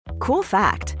Cool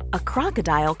fact, a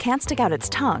crocodile can't stick out its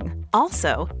tongue.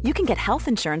 Also, you can get health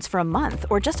insurance for a month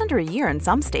or just under a year in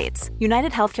some states.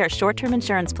 United Healthcare short-term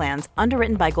insurance plans,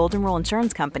 underwritten by Golden Rule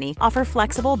Insurance Company, offer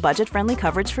flexible, budget-friendly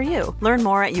coverage for you. Learn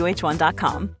more at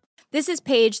uh1.com. This is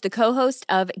Paige, the co-host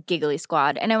of Giggly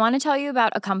Squad, and I want to tell you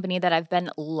about a company that I've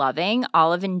been loving,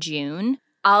 Olive & June.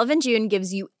 Olive & June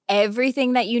gives you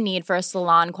everything that you need for a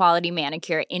salon-quality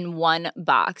manicure in one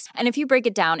box. And if you break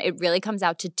it down, it really comes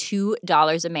out to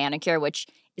 $2 a manicure, which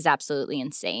is absolutely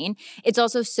insane. It's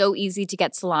also so easy to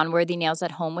get salon-worthy nails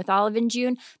at home with Olive &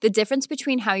 June. The difference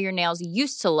between how your nails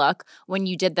used to look when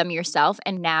you did them yourself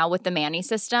and now with the Mani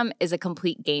system is a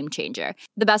complete game changer.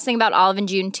 The best thing about Olive &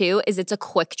 June, too, is it's a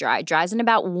quick dry. Dries in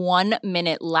about 1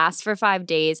 minute, lasts for 5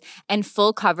 days, and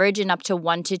full coverage in up to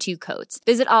 1 to 2 coats.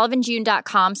 Visit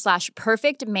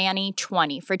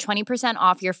oliveandjune.com/perfectmani20 for 20%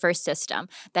 off your first system.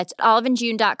 That's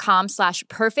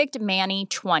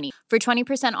oliveandjune.com/perfectmani20 for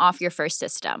 20% off your first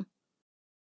system.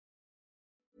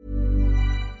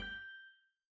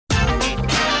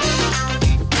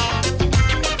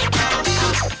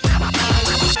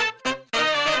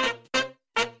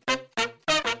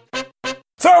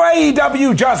 So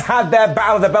AEW just had their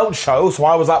Battle of the Belt show, so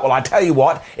I was like, well, I tell you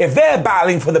what, if they're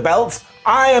battling for the belt,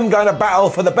 I am going to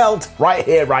battle for the belt right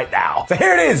here, right now. So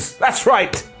here it is. That's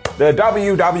right. The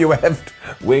WWF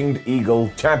Winged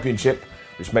Eagle Championship,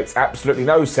 which makes absolutely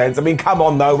no sense. I mean, come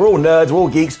on, though. We're all nerds, we're all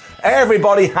geeks.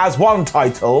 Everybody has one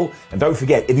title. And don't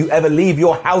forget, if you ever leave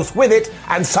your house with it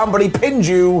and somebody pins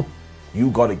you, you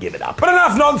gotta give it up. But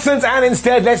enough nonsense, and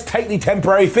instead, let's take the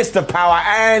temporary fist of power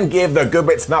and give the good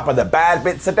bits up and the bad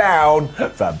bits are down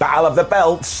for Battle of the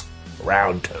Belts,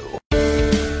 round 2.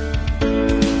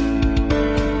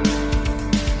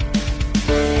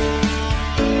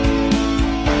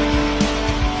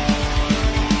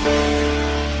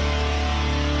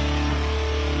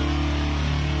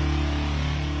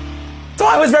 So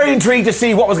I was very intrigued to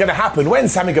see what was going to happen when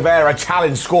Sammy Guevara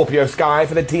challenged Scorpio Sky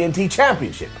for the TNT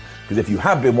Championship. Because if you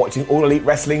have been watching All Elite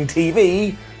Wrestling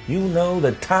TV, you know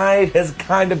the tide has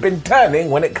kind of been turning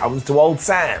when it comes to old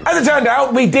Sam. As it turned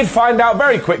out, we did find out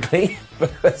very quickly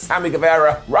that Sammy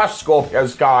Guevara rushed Scorpio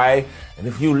Sky, and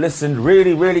if you listened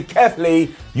really, really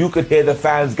carefully, you could hear the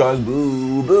fans going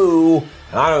boo, boo,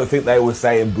 and I don't think they were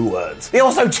saying boo words. They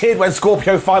also cheered when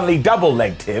Scorpio finally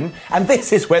double-legged him, and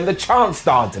this is when the chant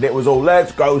started. It was all,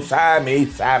 let's go Sammy,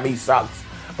 Sammy sucks.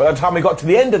 By the time we got to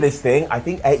the end of this thing, I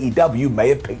think AEW may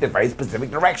have picked a very specific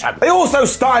direction. They also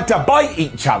started to bite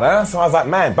each other, so I was like,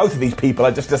 man, both of these people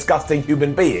are just disgusting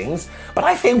human beings. But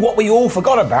I think what we all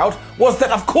forgot about was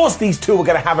that, of course, these two were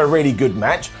going to have a really good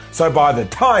match. So by the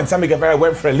time Sammy Guevara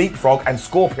went for a leapfrog and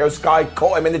Scorpio Sky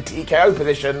caught him in the TKO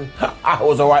position, I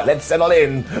was all right, let's settle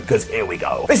in, because here we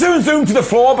go. They soon zoomed to the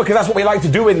floor, because that's what we like to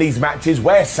do in these matches,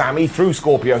 where Sammy threw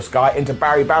Scorpio Sky into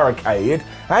Barry Barricade.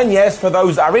 And yes, for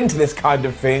those that are into this kind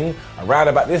of thing, around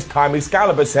about this time,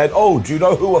 Excalibur said, oh, do you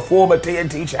know who a former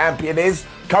TNT champion is?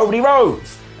 Cody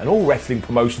Rhodes. And all wrestling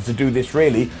promotions to do this,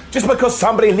 really. Just because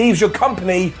somebody leaves your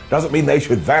company doesn't mean they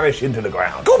should vanish into the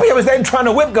ground. Scorpio was then trying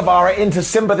to whip Guevara into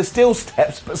Simba the Steel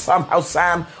steps, but somehow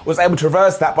Sam was able to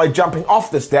reverse that by jumping off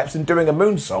the steps and doing a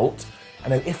moonsault.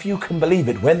 And then, if you can believe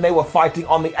it, when they were fighting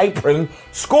on the apron,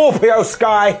 Scorpio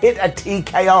Sky hit a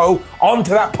TKO onto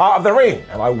that part of the ring.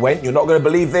 And I went, you're not going to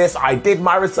believe this, I did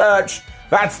my research.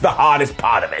 That's the hardest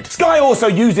part of it. Sky also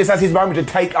used this as his moment to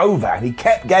take over, and he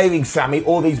kept giving Sammy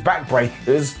all these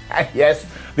backbreakers. And yes,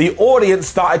 the audience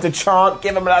started to chant,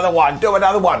 give him another one, do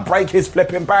another one, break his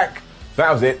flipping back.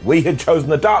 That was it. We had chosen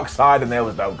the dark side and there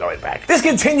was no going back. This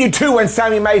continued too when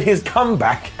Sammy made his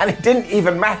comeback, and it didn't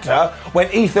even matter when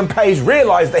Ethan Page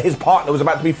realised that his partner was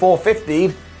about to be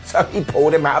 450'd, so he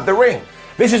pulled him out of the ring.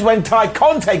 This is when Ty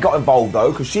Conte got involved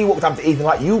though, because she walked up to Ethan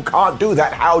like, you can't do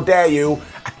that, how dare you?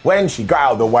 When she got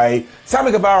out of the way,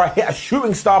 Sammy Guevara hit a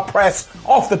shooting star press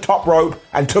off the top rope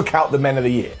and took out the Men of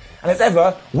the Year. And as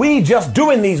ever, we just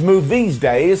doing these moves these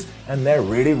days, and they're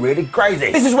really, really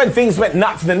crazy. This is when things went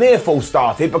nuts and the near fall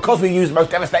started, because we used the most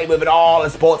devastating move in all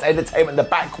of sports entertainment, the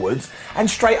backwards. And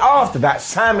straight after that,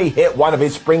 Sammy hit one of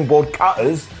his springboard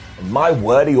cutters, and my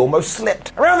word, he almost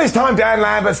slipped. Around this time, Dan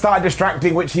Lambert started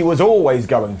distracting, which he was always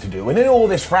going to do. And in all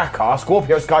this fracas,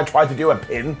 Scorpio Sky tried to do a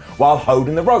pin while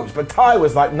holding the ropes. But Ty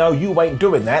was like, no, you ain't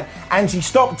doing that. And she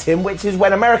stopped him, which is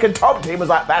when American Top Team was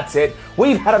like, that's it.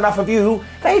 We've had enough of you.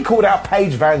 They called out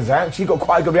Paige Van Zandt. She got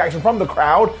quite a good reaction from the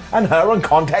crowd. And her and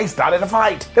Conte started a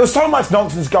fight. There was so much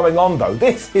nonsense going on, though.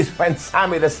 This is when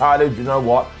Sammy decided, you know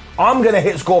what? I'm going to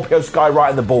hit Scorpio Sky right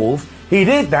in the balls. He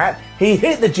did that. He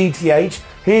hit the GTH.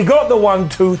 He got the 1,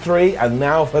 2, 3, and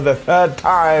now for the third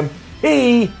time,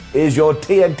 he is your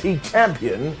TNT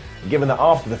champion. And given that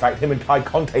after the fact him and Ty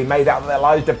Conte made out that their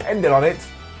lives depended on it,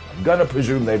 I'm gonna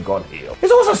presume they've gone heel.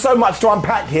 There's also so much to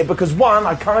unpack here because one,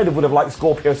 I kind of would have liked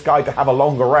Scorpio Sky to have a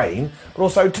longer reign, but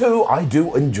also two, I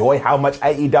do enjoy how much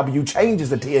AEW changes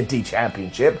the TNT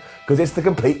Championship because it's the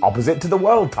complete opposite to the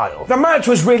world title. The match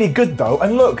was really good though,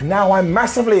 and look, now I'm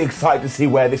massively excited to see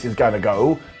where this is gonna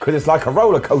go because it's like a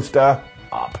roller coaster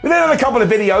up. We then had a couple of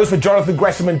videos for Jonathan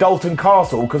Gresham and Dalton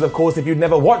Castle, because of course if you'd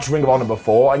never watched Ring of Honor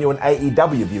before and you're an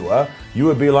AEW viewer, you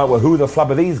would be like, well, who the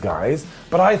flub are these guys?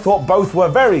 But I thought both were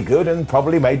very good and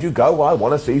probably made you go, well, I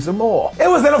want to see some more. It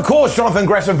was then of course Jonathan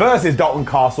Gresham versus Dalton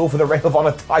Castle for the Ring of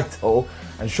Honor title,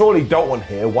 and surely Dalton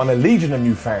here won a legion of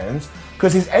new fans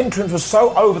because his entrance was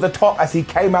so over the top as he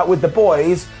came out with the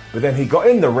boys, but then he got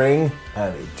in the ring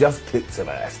and it just kicked some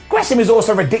ass. Gresham is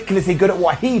also ridiculously good at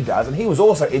what he does, and he was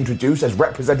also introduced as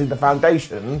representing the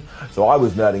foundation, so I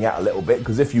was nerding out a little bit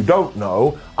because if you don't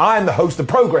know, I'm the host of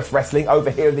Progress Wrestling over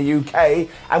here in the UK,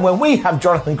 and when we have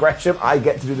Jonathan Gresham, I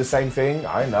get to do the same thing.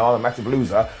 I know, I'm a massive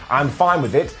loser. I'm fine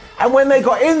with it. And when they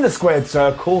got in the squared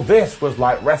circle, this was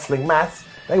like wrestling maths.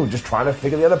 They were just trying to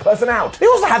figure the other person out. They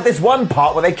also had this one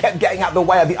part where they kept getting out of the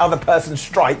way of the other person's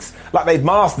strikes, like they'd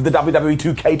mastered the WWE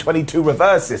 2K22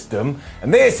 reverse system.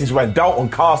 And this is when Dalton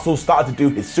Castle started to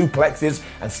do his suplexes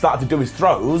and started to do his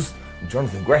throws. And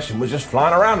Jonathan Gresham was just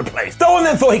flying around the place. Dalton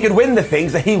then thought he could win the thing,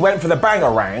 so he went for the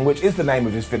Bangarang, which is the name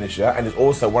of his finisher and is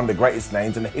also one of the greatest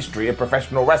names in the history of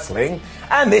professional wrestling.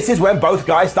 And this is when both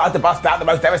guys started to bust out the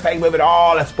most devastating move in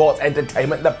all of sports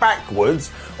entertainment, the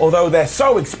backwoods. Although they're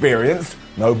so experienced,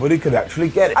 nobody could actually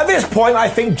get it. At this point, I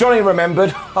think Johnny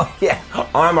remembered, oh yeah,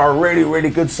 I'm a really, really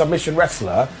good submission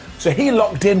wrestler. So he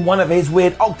locked in one of his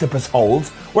weird octopus holds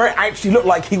where it actually looked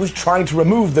like he was trying to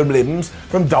remove the limbs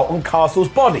from Dalton Castle's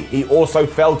body. He also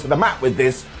fell to the mat with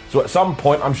this, so at some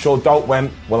point I'm sure Dalton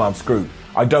went, well, I'm screwed.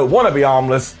 I don't want to be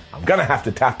armless. I'm going to have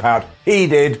to tap out. He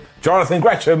did. Jonathan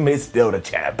Gresham is still the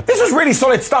champ. This was really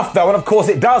solid stuff though, and of course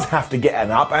it does have to get an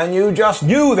up, and you just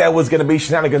knew there was going to be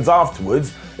shenanigans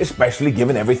afterwards, especially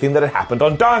given everything that had happened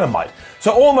on Dynamite.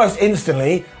 So almost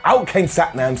instantly, out came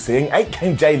Satnam Singh, out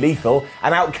came Jay Lethal,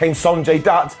 and out came Sonjay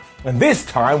Dutt. And this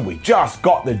time, we just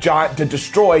got the Giant to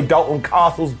destroy Dalton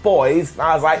Castle's boys. And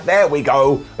I was like, there we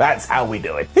go. That's how we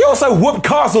do it. He also whooped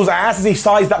Castle's ass as he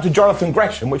sized up to Jonathan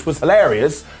Gresham, which was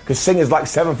hilarious, because Singh is like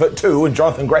 7'2" and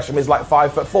Jonathan Gresham is like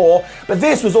 5'4". But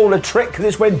this was all a trick, because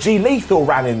it's when G Lethal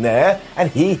ran in there,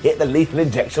 and he hit the lethal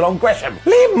injection on Gresham.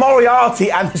 Lee Moriarty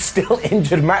and the still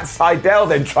injured Matt Sydal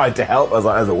then tried to help. I was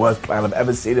like, that's the worst plan I've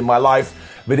ever seen in my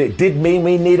life. But it did mean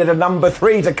we needed a number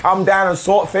 3 to come down and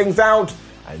sort things out.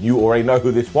 And you already know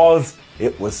who this was.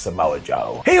 It was Samoa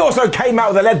Joe. He also came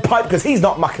out with a lead pipe because he's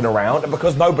not mucking around, and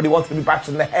because nobody wanted to be bashed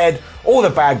in the head, all the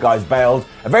bad guys bailed.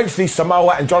 Eventually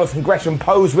Samoa and Jonathan Gresham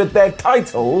posed with their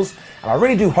titles, and I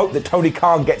really do hope that Tony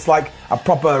Khan gets like a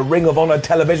proper Ring of Honor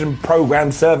television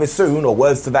program service soon, or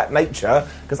words to that nature,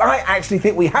 because I actually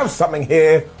think we have something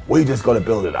here. We just got to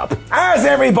build it up. As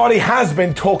everybody has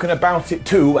been talking about it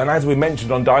too, and as we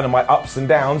mentioned on Dynamite Ups and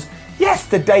Downs, yes,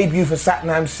 the debut for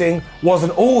Satnam Singh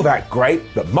wasn't all that great,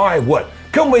 but my word,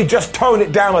 can we just tone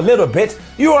it down a little bit?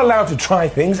 You're allowed to try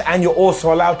things, and you're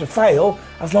also allowed to fail,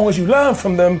 as long as you learn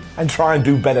from them and try and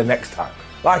do better next time.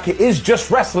 Like it is just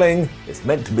wrestling, it's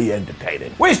meant to be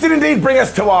entertaining. Which did indeed bring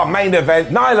us to our main event,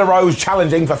 Nyla Rose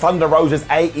challenging for Thunder Rosa's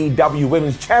AEW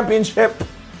Women's Championship.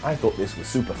 I thought this was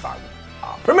super fun.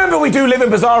 Remember, we do live in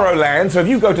Bizarro Land, so if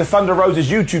you go to Thunder Rosa's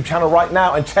YouTube channel right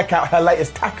now and check out her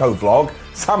latest taco vlog,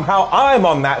 somehow I'm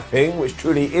on that thing, which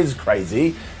truly is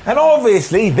crazy. And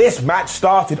obviously, this match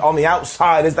started on the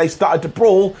outside as they started to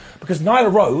brawl, because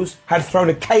Nyla Rose had thrown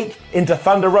a cake into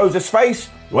Thunder Rosa's face.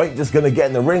 You ain't just going to get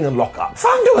in the ring and lock up.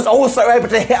 Thunder was also able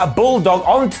to hit a bulldog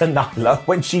onto Nyla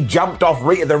when she jumped off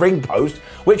Rita the ring post,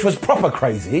 which was proper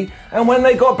crazy. And when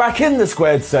they got back in the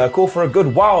squared circle for a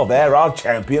good while there, our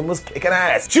champion was kicking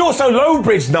ass. She also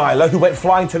low-bridged Nyla, who went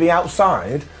flying to the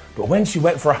outside. But when she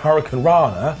went for a Hurricane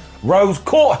Rana, Rose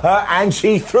caught her and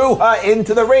she threw her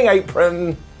into the ring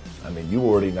apron. I mean, you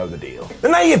already know the deal. The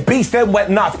Native Beast then went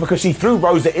nuts because she threw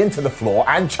Rosa into the floor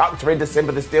and chucked her into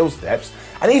Simba the Steel Steps.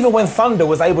 And even when Thunder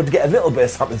was able to get a little bit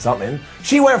of something,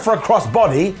 she went for a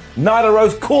crossbody. Nyla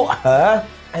Rose caught her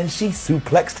and she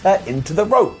suplexed her into the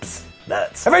ropes.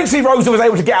 Nuts. Eventually, Rosa was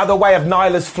able to get out of the way of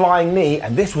Nyla's flying knee,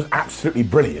 and this was absolutely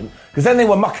brilliant because then they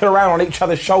were mucking around on each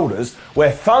other's shoulders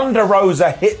where Thunder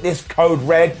Rosa hit this code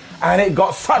red and it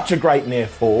got such a great near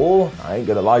fall. I ain't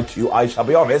gonna lie to you, I shall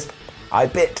be honest. I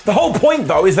bit. The whole point,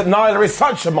 though, is that Nyla is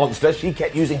such a monster, she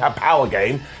kept using her power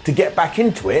game to get back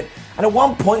into it, and at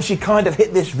one point she kind of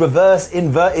hit this reverse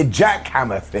inverted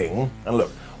jackhammer thing. And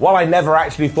look, while I never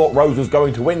actually thought Rose was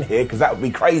going to win here, because that would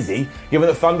be crazy, given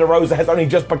that Thunder Rosa has only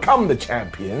just become the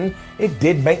champion, it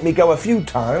did make me go a few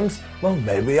times, well,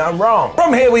 maybe I'm wrong.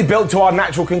 From here we built to our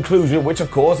natural conclusion, which of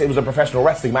course, it was a professional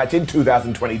wrestling match in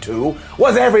 2022.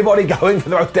 Was everybody going for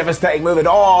the most devastating move in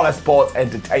all of sports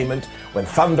entertainment? When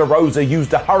Thunder Rosa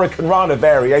used a Hurricane Rana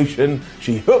variation,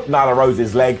 she hooked Nyla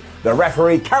Rose's leg, the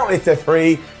referee counted to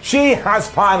 3, she has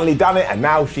finally done it, and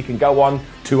now she can go on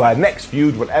to her next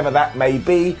feud, whatever that may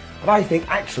be. But I think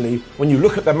actually, when you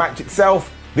look at the match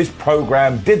itself, this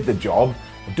program did the job.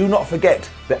 And do not forget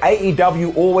that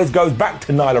AEW always goes back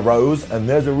to Nyla Rose, and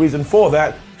there's a reason for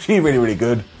that. She's really, really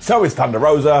good. So is Thunder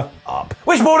Rosa. Up.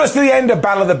 Which brought us to the end of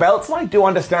Battle of the Belts. And I do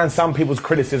understand some people's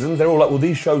criticisms. They're all like, well,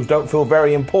 these shows don't feel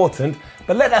very important.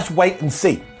 But let us wait and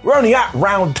see. We're only at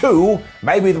round 2.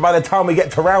 Maybe by the time we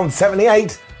get to round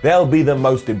 78, they'll be the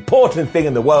most important thing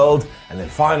in the world. And then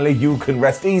finally, you can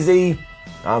rest easy.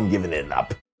 I'm giving it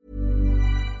up.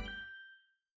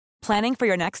 Planning for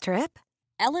your next trip?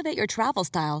 Elevate your travel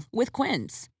style with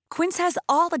Quince. Quince has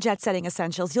all the jet-setting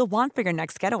essentials you'll want for your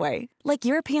next getaway, like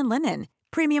European linen,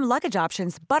 premium luggage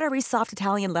options, buttery soft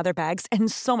Italian leather bags,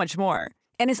 and so much more.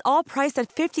 And is all priced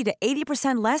at 50 to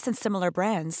 80% less than similar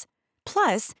brands.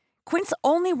 Plus, Quince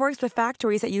only works with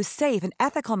factories that use safe and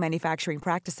ethical manufacturing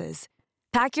practices.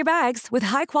 Pack your bags with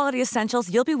high-quality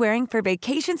essentials you'll be wearing for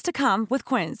vacations to come with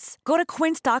Quince. Go to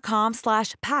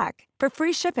quince.com/pack for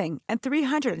free shipping and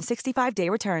 365-day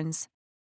returns.